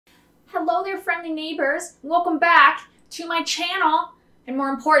Hello there, friendly neighbors. Welcome back to my channel. And more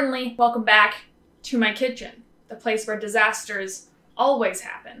importantly, welcome back to my kitchen, the place where disasters always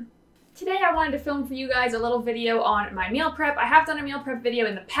happen. Today I wanted to film for you guys a little video on my meal prep. I have done a meal prep video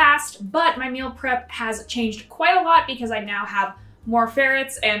in the past, but my meal prep has changed quite a lot because I now have more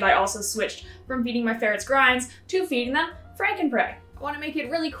ferrets, and I also switched from feeding my ferrets grinds to feeding them Frankenprey. I want to make it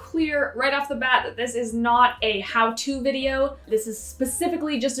really clear right off the bat that this is not a how-to video. This is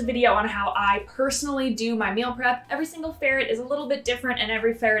specifically just a video on how I personally do my meal prep. Every single ferret is a little bit different, and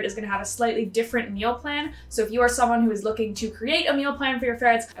every ferret is going to have a slightly different meal plan. So if you are someone who is looking to create a meal plan for your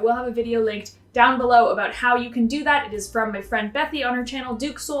ferrets, I will have a video linked down below about how you can do that. It is from my friend Bethy on her channel,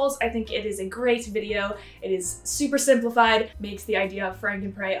 Duke Souls. I think it is a great video. It is super simplified, makes the idea of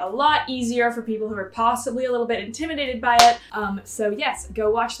Frankenprey a lot easier for people who are possibly a little bit intimidated by it. So yes, go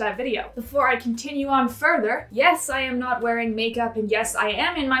watch that video. Before I continue on further, yes, I am not wearing makeup, and yes, I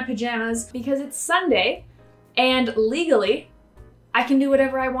am in my pajamas because it's Sunday, and legally, I can do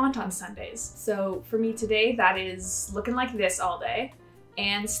whatever I want on Sundays. So for me today, that is looking like this all day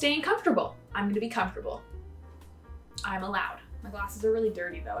and staying comfortable. I'm gonna be comfortable. I'm allowed. My glasses are really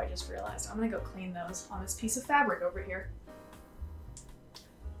dirty though, I just realized. I'm gonna go clean those on this piece of fabric over here.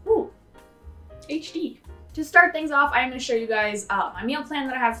 Ooh, HD. To start things off, I'm gonna show you guys my meal plan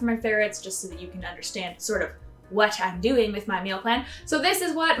that I have for my ferrets, just so that you can understand sort of what I'm doing with my meal plan. So this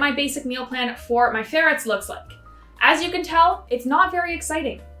is what my basic meal plan for my ferrets looks like. As you can tell, it's not very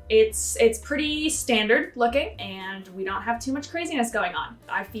exciting. It's pretty standard looking, and we don't have too much craziness going on.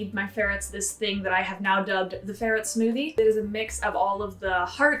 I feed my ferrets this thing that I have now dubbed the ferret smoothie. It is a mix of all of the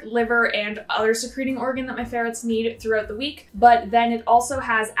heart, liver, and other secreting organ that my ferrets need throughout the week, but then it also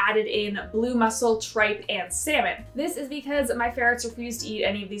has added in blue mussel, tripe, and salmon. This is because my ferrets refuse to eat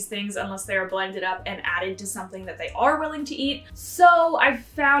any of these things unless they are blended up and added to something that they are willing to eat. So I've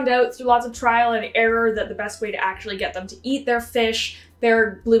found out through lots of trial and error that the best way to actually get them to eat their fish,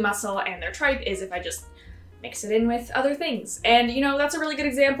 their blue mussel, and their tripe is if I just mix it in with other things. And you know, that's a really good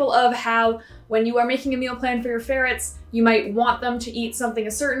example of how when you are making a meal plan for your ferrets, you might want them to eat something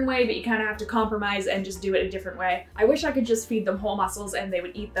a certain way, but you kind of have to compromise and just do it a different way. I wish I could just feed them whole mussels and they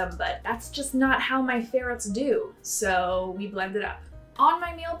would eat them, but that's just not how my ferrets do. So we blend it up. On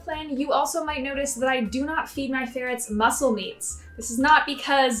my meal plan, you also might notice that I do not feed my ferrets mussel meats. This is not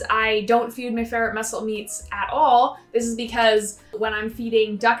because I don't feed my ferret mussel meats at all. This is because when I'm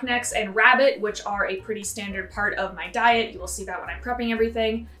feeding duck necks and rabbit, which are a pretty standard part of my diet, you will see that when I'm prepping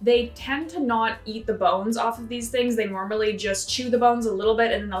everything, they tend to not eat the bones off of these things. They normally just chew the bones a little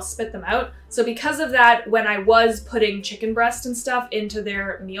bit and then they'll spit them out. So because of that, when I was putting chicken breast and stuff into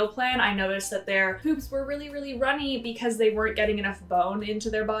their meal plan, I noticed that their poops were really, really runny because they weren't getting enough bone into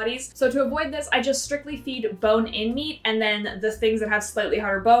their bodies. So to avoid this, I just strictly feed bone-in meat, and then the things that have slightly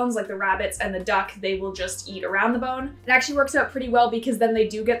harder bones, like the rabbits and the duck, they will just eat around the bone. It actually works out pretty well because then they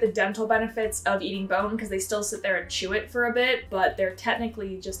do get the dental benefits of eating bone because they still sit there and chew it for a bit, but they're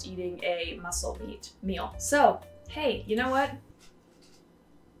technically just eating a muscle meat meal. So, hey, you know what?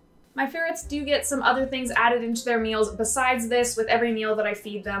 My ferrets do get some other things added into their meals besides this. With every meal that I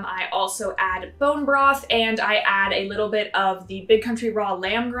feed them, I also add bone broth, and I add a little bit of the Big Country Raw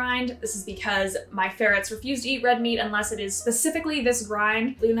lamb grind. This is because my ferrets refuse to eat red meat unless it is specifically this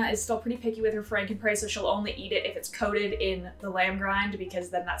grind. Luna is still pretty picky with her Frankenprey, so she'll only eat it if it's coated in the lamb grind, because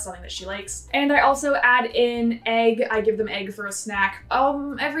then that's something that she likes. And I also add in egg. I give them egg for a snack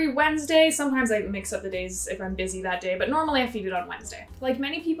every Wednesday. Sometimes I mix up the days if I'm busy that day, but normally I feed it on Wednesday. Like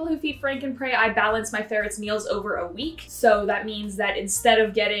many people who feed Frankenprey, I balance my ferrets' meals over a week. So that means that instead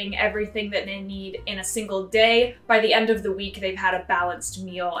of getting everything that they need in a single day, by the end of the week, they've had a balanced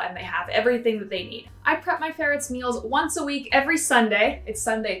meal and they have everything that they need. I prep my ferrets' meals once a week, every Sunday. It's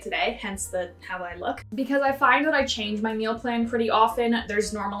Sunday today, hence the how I look. Because I find that I change my meal plan pretty often.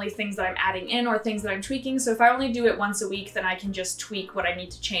 There's normally things that I'm adding in or things that I'm tweaking. So if I only do it once a week, then I can just tweak what I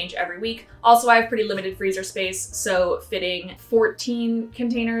need to change every week. Also, I have pretty limited freezer space, so fitting 14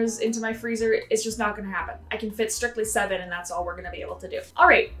 containers into my freezer is just not gonna happen. I can fit strictly 7, and that's all we're gonna be able to do. All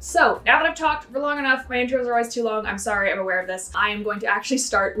right, so now that I've talked for long enough, my intros are always too long. I'm sorry, I'm aware of this. I am going to actually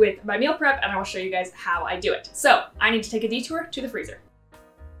start with my meal prep, and I will show you guys how I do it. So I need to take a detour to the freezer.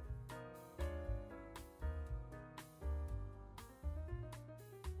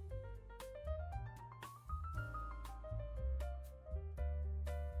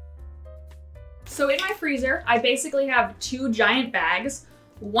 So in my freezer, I basically have 2 giant bags.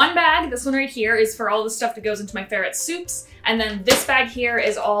 One bag, this one right here, is for all the stuff that goes into my ferret soups, and then this bag here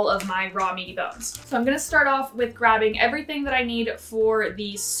is all of my raw meaty bones. So I'm gonna start off with grabbing everything that I need for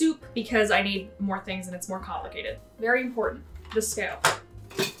the soup because I need more things and it's more complicated. Very important, the scale.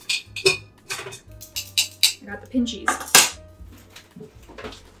 I got the pinchies.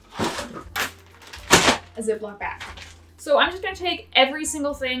 A Ziploc bag. So I'm just gonna take every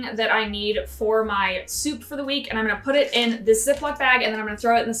single thing that I need for my soup for the week and I'm gonna put it in this Ziploc bag and then I'm gonna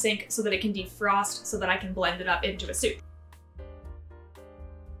throw it in the sink so that it can defrost so that I can blend it up into a soup.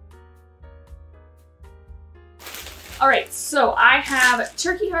 All right, so I have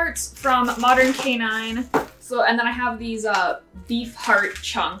turkey hearts from Modern Canine. So, and then I have these beef heart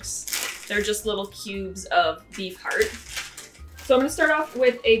chunks. They're just little cubes of beef heart. So I'm gonna start off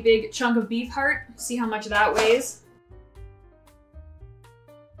with a big chunk of beef heart, see how much that weighs.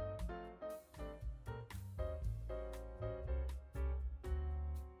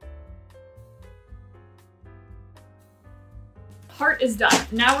 Heart is done.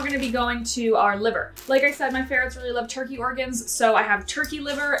 Now we're gonna be going to our liver. Like I said, my ferrets really love turkey organs, so I have turkey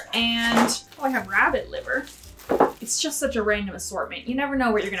liver and, oh, I have rabbit liver. It's just such a random assortment. You never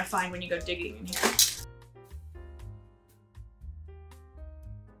know what you're gonna find when you go digging in here.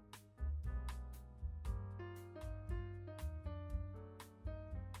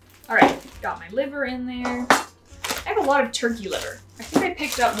 All right, got my liver in there. I have a lot of turkey liver. I think I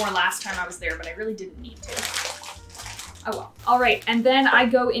picked up more last time I was there, but I really didn't need to. Oh well. All right, and then I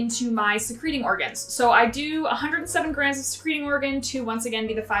go into my secreting organs. So I do 107 grams of secreting organ to once again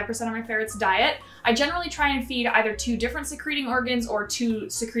be the 5% of my ferret's diet. I generally try and feed either 2 different secreting organs or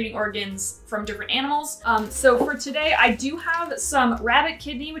 2 secreting organs from different animals. So for today, I do have some rabbit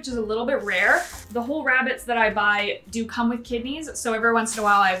kidney, which is a little bit rare. The whole rabbits that I buy do come with kidneys, so every once in a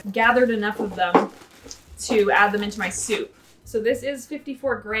while I've gathered enough of them to add them into my soup. So this is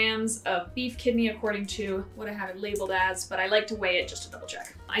 54 grams of beef kidney according to what I have it labeled as, but I like to weigh it just to double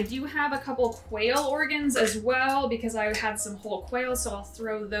check. I do have a couple quail organs as well because I had some whole quail, so I'll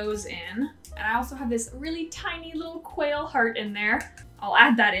throw those in. And I also have this really tiny little quail heart in there. I'll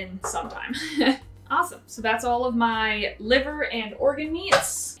add that in sometime. Awesome, so that's all of my liver and organ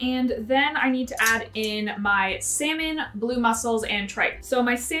meats. And then I need to add in my salmon, blue mussels, and tripe. So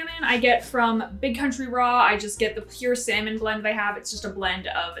my salmon I get from Big Country Raw. I just get the pure salmon blend they have. It's just a blend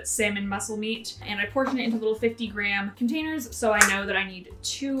of salmon muscle meat. And I portion it into little 50-gram containers, so I know that I need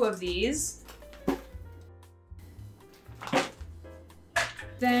 2 of these.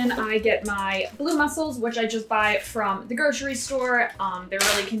 Then I get my blue mussels, which I just buy from the grocery store. They're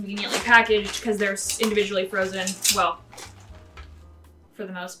really conveniently packaged because they're individually frozen. Well, for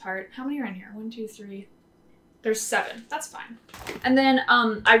the most part. How many are in here? 1, 2, 3. There's 7. That's fine. And then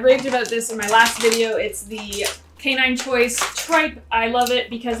I raved about this in my last video. It's the Canine Choice tripe. I love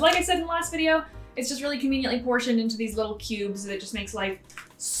it because, like I said in the last video, it's just really conveniently portioned into these little cubes that just makes life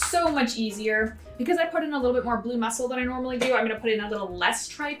so much easier. Because I put in a little bit more blue mussel than I normally do, I'm gonna put in a little less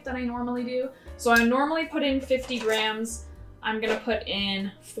tripe than I normally do. So I normally put in 50 grams. I'm gonna put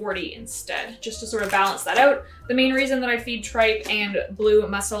in 40 instead, just to sort of balance that out. The main reason that I feed tripe and blue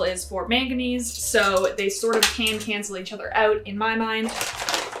mussel is for manganese, so they sort of can cancel each other out in my mind.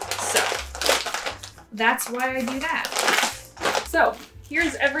 So that's why I do that. So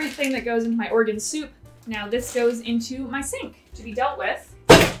here's everything that goes into my organ soup. Now this goes into my sink to be dealt with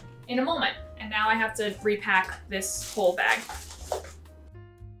in a moment. And now I have to repack this whole bag.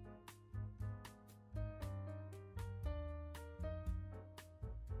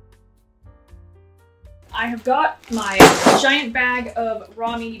 I have got my giant bag of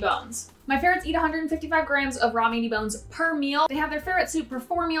raw meaty bones. My ferrets eat 155 grams of raw meaty bones per meal. They have their ferret soup for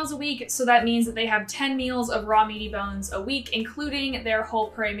 4 meals a week, so that means that they have 10 meals of raw meaty bones a week, including their whole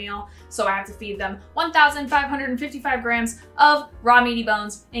prey meal. So I have to feed them 1,555 grams of raw meaty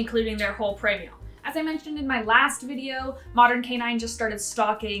bones, including their whole prey meal. As I mentioned in my last video, Modern Canine just started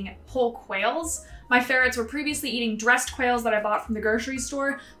stocking whole quails. My ferrets were previously eating dressed quails that I bought from the grocery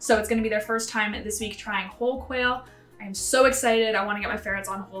store, so it's gonna be their first time this week trying whole quail. I am so excited. I wanna get my ferrets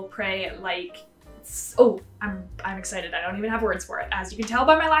on whole prey like, I'm excited. I don't even have words for it, as you can tell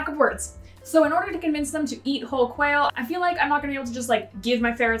by my lack of words. So in order to convince them to eat whole quail, I feel like I'm not gonna be able to just like give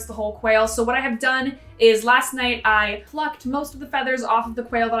my ferrets the whole quail. So what I have done is last night I plucked most of the feathers off of the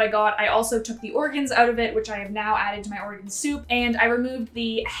quail that I got. I also took the organs out of it, which I have now added to my organ soup. And I removed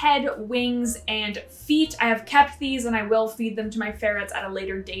the head, wings, and feet. I have kept these and I will feed them to my ferrets at a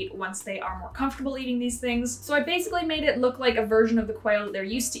later date once they are more comfortable eating these things. So I basically made it look like a version of the quail that they're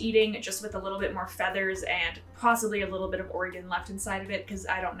used to eating, just with a little bit more feathers and possibly a little bit of organ left inside of it because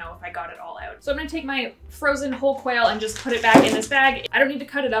I don't know if I got it all out. So I'm gonna take my frozen whole quail and just put it back in this bag. I don't need to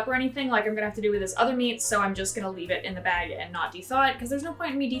cut it up or anything like I'm gonna have to do with this other meat, so I'm just gonna leave it in the bag and not de-thaw it because there's no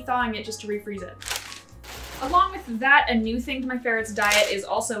point in me de-thawing it just to refreeze it. Along with that, a new thing to my ferret's diet is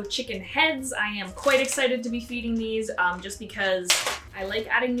also chicken heads. I am quite excited to be feeding these just because I like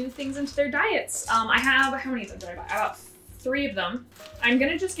adding new things into their diets. I have, how many of them did I buy? About 3 of them. I'm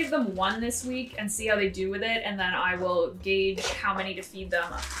gonna just give them 1 this week and see how they do with it, and then I will gauge how many to feed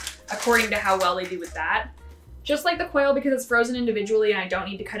them according to how well they do with that. Just like the quail, because it's frozen individually and I don't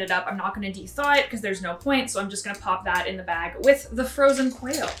need to cut it up, I'm not gonna de-thaw it because there's no point, so I'm just gonna pop that in the bag with the frozen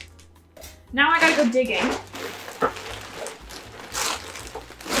quail. Now I gotta go digging.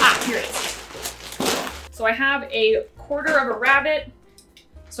 Ah, here it is. So I have a 1/4 of a rabbit,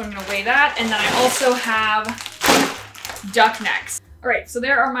 so I'm gonna weigh that, and then I also have duck necks. All right, so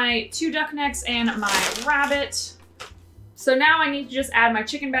there are my 2 duck necks and my rabbit. So now I need to just add my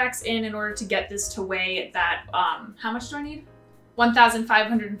chicken backs in order to get this to weigh that, how much do I need?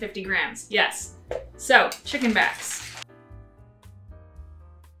 1,550 grams, yes. So, chicken backs.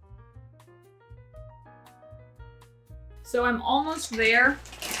 So I'm almost there,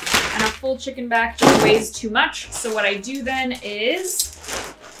 and a full chicken back just weighs too much. So what I do then is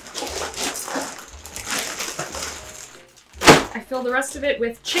I fill the rest of it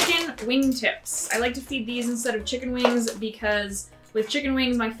with chicken wingtips. I like to feed these instead of chicken wings because with chicken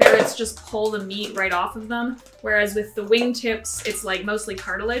wings, my ferrets just pull the meat right off of them. Whereas with the wingtips, it's like mostly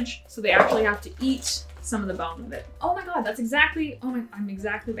cartilage. So they actually have to eat some of the bone with it. Oh my God, that's exactly, I'm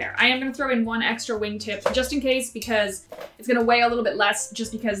exactly there. I am gonna throw in 1 extra wingtip just in case because it's gonna weigh a little bit less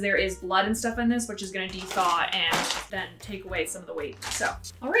just because there is blood and stuff in this, which is gonna de-thaw and then take away some of the weight. So,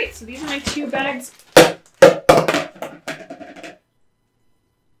 all right, so these are my 2 bags.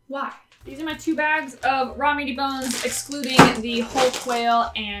 Why? These are my 2 bags of raw meaty bones, excluding the whole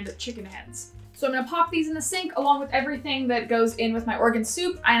quail and chicken heads. So I'm gonna pop these in the sink along with everything that goes in with my organ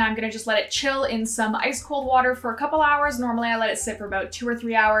soup, and I'm gonna just let it chill in some ice cold water for a couple hours. Normally I let it sit for about 2 or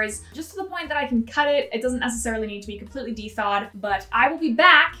 3 hours, just to the point that I can cut it. It doesn't necessarily need to be completely de-thawed, but I will be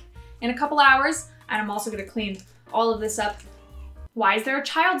back in a couple hours, and I'm also gonna clean all of this up. Why is there a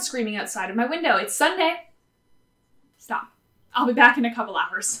child screaming outside of my window? It's Sunday. Stop. I'll be back in a couple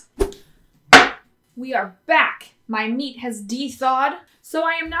hours. We are back. My meat has de-thawed, so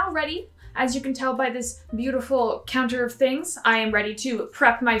I am now ready. As you can tell by this beautiful counter of things, I am ready to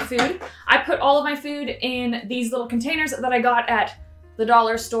prep my food. I put all of my food in these little containers that I got at the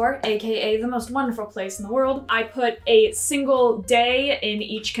dollar store, aka the most wonderful place in the world. I put a single day in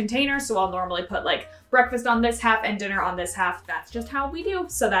each container, so I'll normally put like breakfast on this half and dinner on this half. That's just how we do,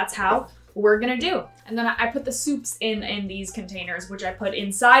 so that's how we're gonna do. And then I put the soups in these containers, which I put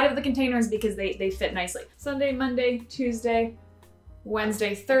inside of the containers because they fit nicely. Sunday, Monday, Tuesday,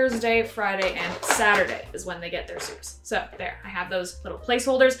 Wednesday, Thursday, Friday, and Saturday is when they get their soups. So there, I have those little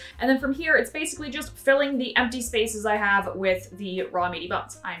placeholders. And then from here, it's basically just filling the empty spaces I have with the raw meaty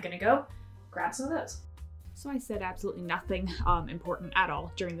bones. I'm gonna go grab some of those. So I said absolutely nothing important at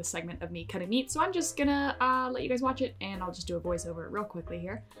all during this segment of me cutting meat, so I'm just gonna let you guys watch it, and I'll just do a voiceover real quickly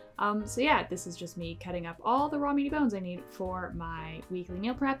here. So yeah, this is just me cutting up all the raw meaty bones I need for my weekly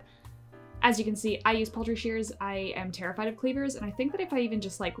meal prep. As you can see, I use poultry shears. I am terrified of cleavers, and I think that if I even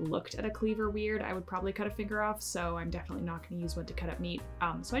just like looked at a cleaver weird, I would probably cut a finger off, so I'm definitely not gonna use one to cut up meat.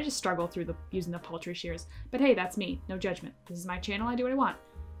 So I just struggle through using the poultry shears. But hey, that's me, no judgment. This is my channel, I do what I want.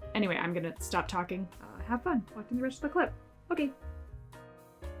 Anyway, I'm gonna stop talking. Have fun watching the rest of the clip. Okay.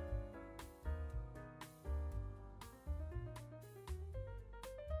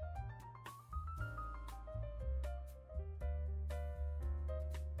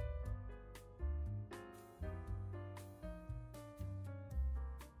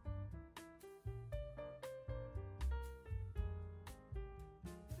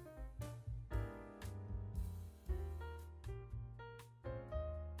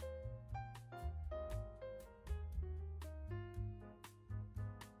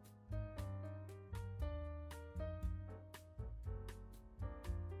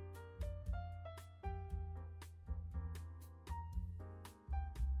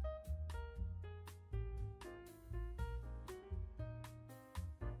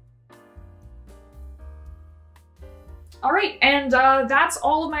 All right, and that's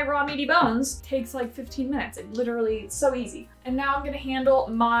all of my raw meaty bones. Takes like 15 minutes. It's so easy. And now I'm gonna handle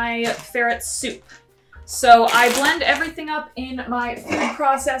my ferret soup. So I blend everything up in my food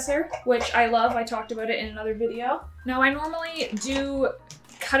processor, which I love. I talked about it in another video. Now I normally do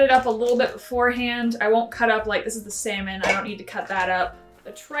cut it up a little bit beforehand. I won't cut up like, this is the salmon, I don't need to cut that up.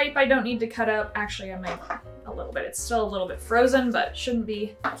 The tripe I don't need to cut up. Actually, I might a little bit. It's still a little bit frozen, but it shouldn't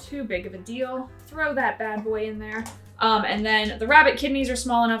be too big of a deal. Throw that bad boy in there. And then the rabbit kidneys are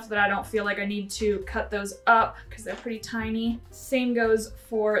small enough that I don't feel like I need to cut those up because they're pretty tiny. Same goes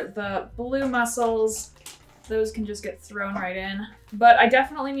for the blue mussels. Those can just get thrown right in. But I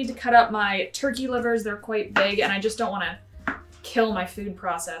definitely need to cut up my turkey livers. They're quite big and I just don't want to kill my food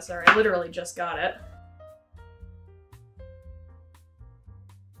processor. I literally just got it.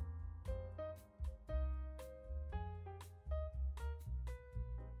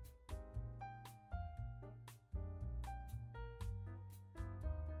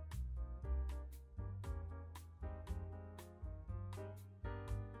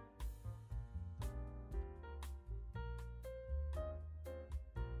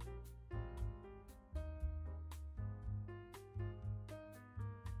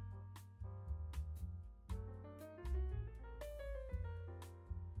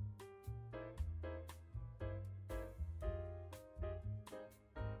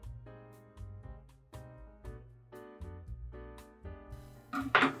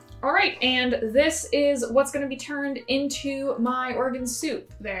 All right, and this is what's gonna be turned into my organ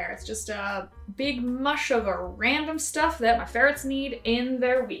soup there. It's just a big mush of a random stuff that my ferrets need in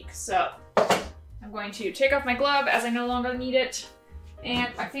their week. So I'm going to take off my glove as I no longer need it.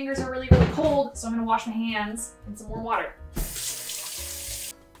 And my fingers are really, really cold, so I'm gonna wash my hands in some warm water.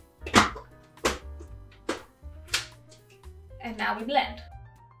 And now we blend.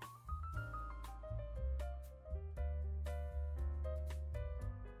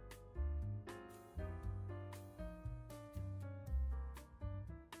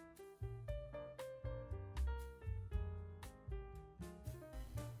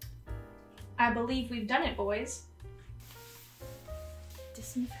 I believe we've done it, boys.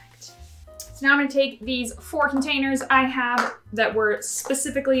 Disinfect. So now I'm gonna take these 4 containers I have that were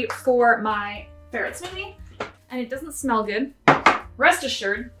specifically for my ferret smoothie, and it doesn't smell good. Rest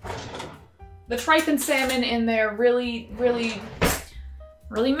assured, the tripe and salmon in there really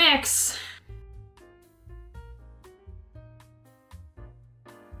mix.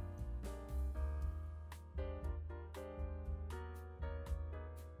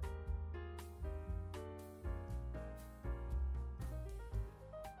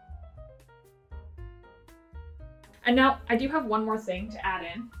 And now I do have one more thing to add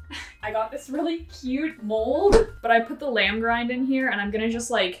in. I got this really cute mold, but I put the lamb grind in here and I'm gonna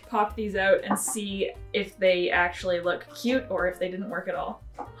just like pop these out and see if they actually look cute or if they didn't work at all.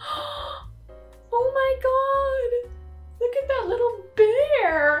 Oh my god! Look at that little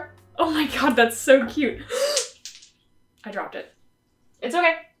bear! Oh my god, that's so cute. I dropped it. It's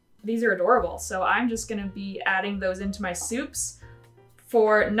okay. These are adorable, so I'm just gonna be adding those into my soups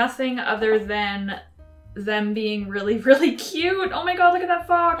for nothing other than them being really cute. Oh my god, look at that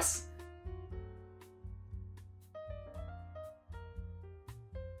fox.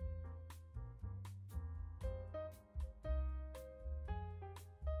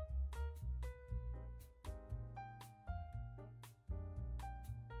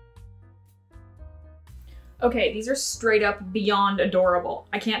 Okay, these are straight up beyond adorable.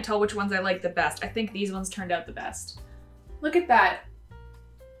 I can't tell which ones I like the best. I think these ones turned out the best. Look at that.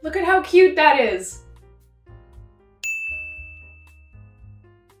 Look at how cute that is.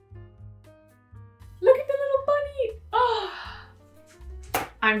 Look at the little bunny. Oh.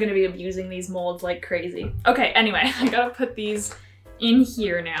 I'm gonna be abusing these molds like crazy. Okay, anyway, I gotta put these in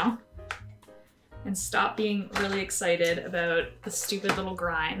here now and stop being really excited about the stupid little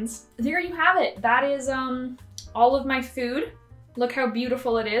grinds. There you have it. That is all of my food. Look how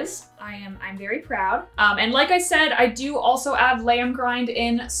beautiful it is. I'm very proud. And like I said, I do also add lamb grind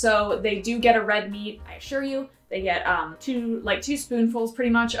in, so they do get a red meat, I assure you. They get two spoonfuls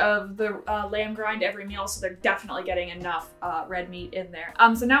pretty much of the lamb grind every meal, so they're definitely getting enough red meat in there.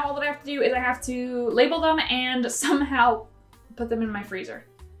 So now all that I have to do is I have to label them and somehow put them in my freezer,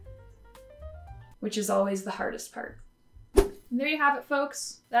 which is always the hardest part. And there you have it,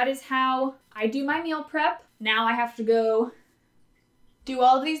 folks. That is how I do my meal prep. Now I have to go do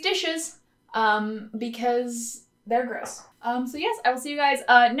all of these dishes because they're gross. So yes, I will see you guys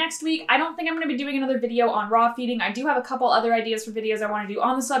next week. I don't think I'm going to be doing another video on raw feeding. I do have a couple other ideas for videos I want to do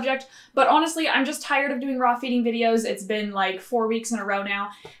on the subject, but honestly, I'm just tired of doing raw feeding videos. It's been like 4 weeks in a row now,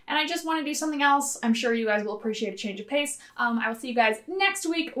 and I just want to do something else. I'm sure you guys will appreciate a change of pace. I will see you guys next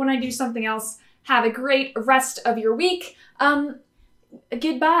week when I do something else. Have a great rest of your week.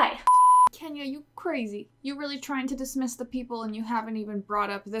 Goodbye. Kenya, you crazy. You really trying to dismiss the people and you haven't even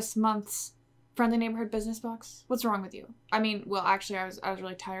brought up this month's Friendly Neighborhood Business Box? What's wrong with you? I mean, well, actually, I was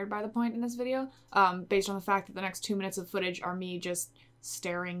really tired by the point in this video, based on the fact that the next 2 minutes of footage are me just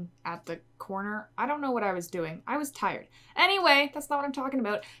staring at the corner. I don't know what I was doing. I was tired. Anyway, that's not what I'm talking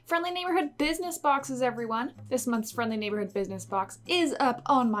about. Friendly Neighborhood Business Boxes, everyone. This month's Friendly Neighborhood Business Box is up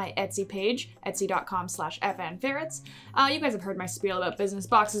on my Etsy page, etsy.com/fnferrets. You guys have heard my spiel about business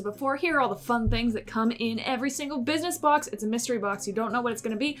boxes before. Here are all the fun things that come in every single business box. It's a mystery box. You don't know what it's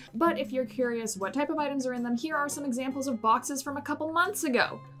going to be. But if you're curious what type of items are in them, here are some examples of boxes from a couple months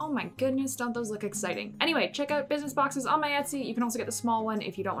ago. Oh my goodness, don't those look exciting. Anyway, check out business boxes on my Etsy. You can also get the small one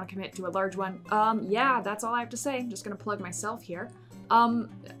if you don't want to commit to a large one. Yeah, that's all I have to say. I'm just gonna plug myself here.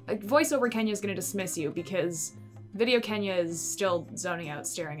 Voiceover Kenya is gonna dismiss you because Video Kenya is still zoning out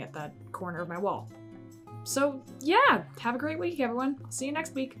staring at that corner of my wall. So yeah, have a great week, everyone. I'll see you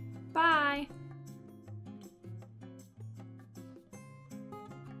next week. Bye!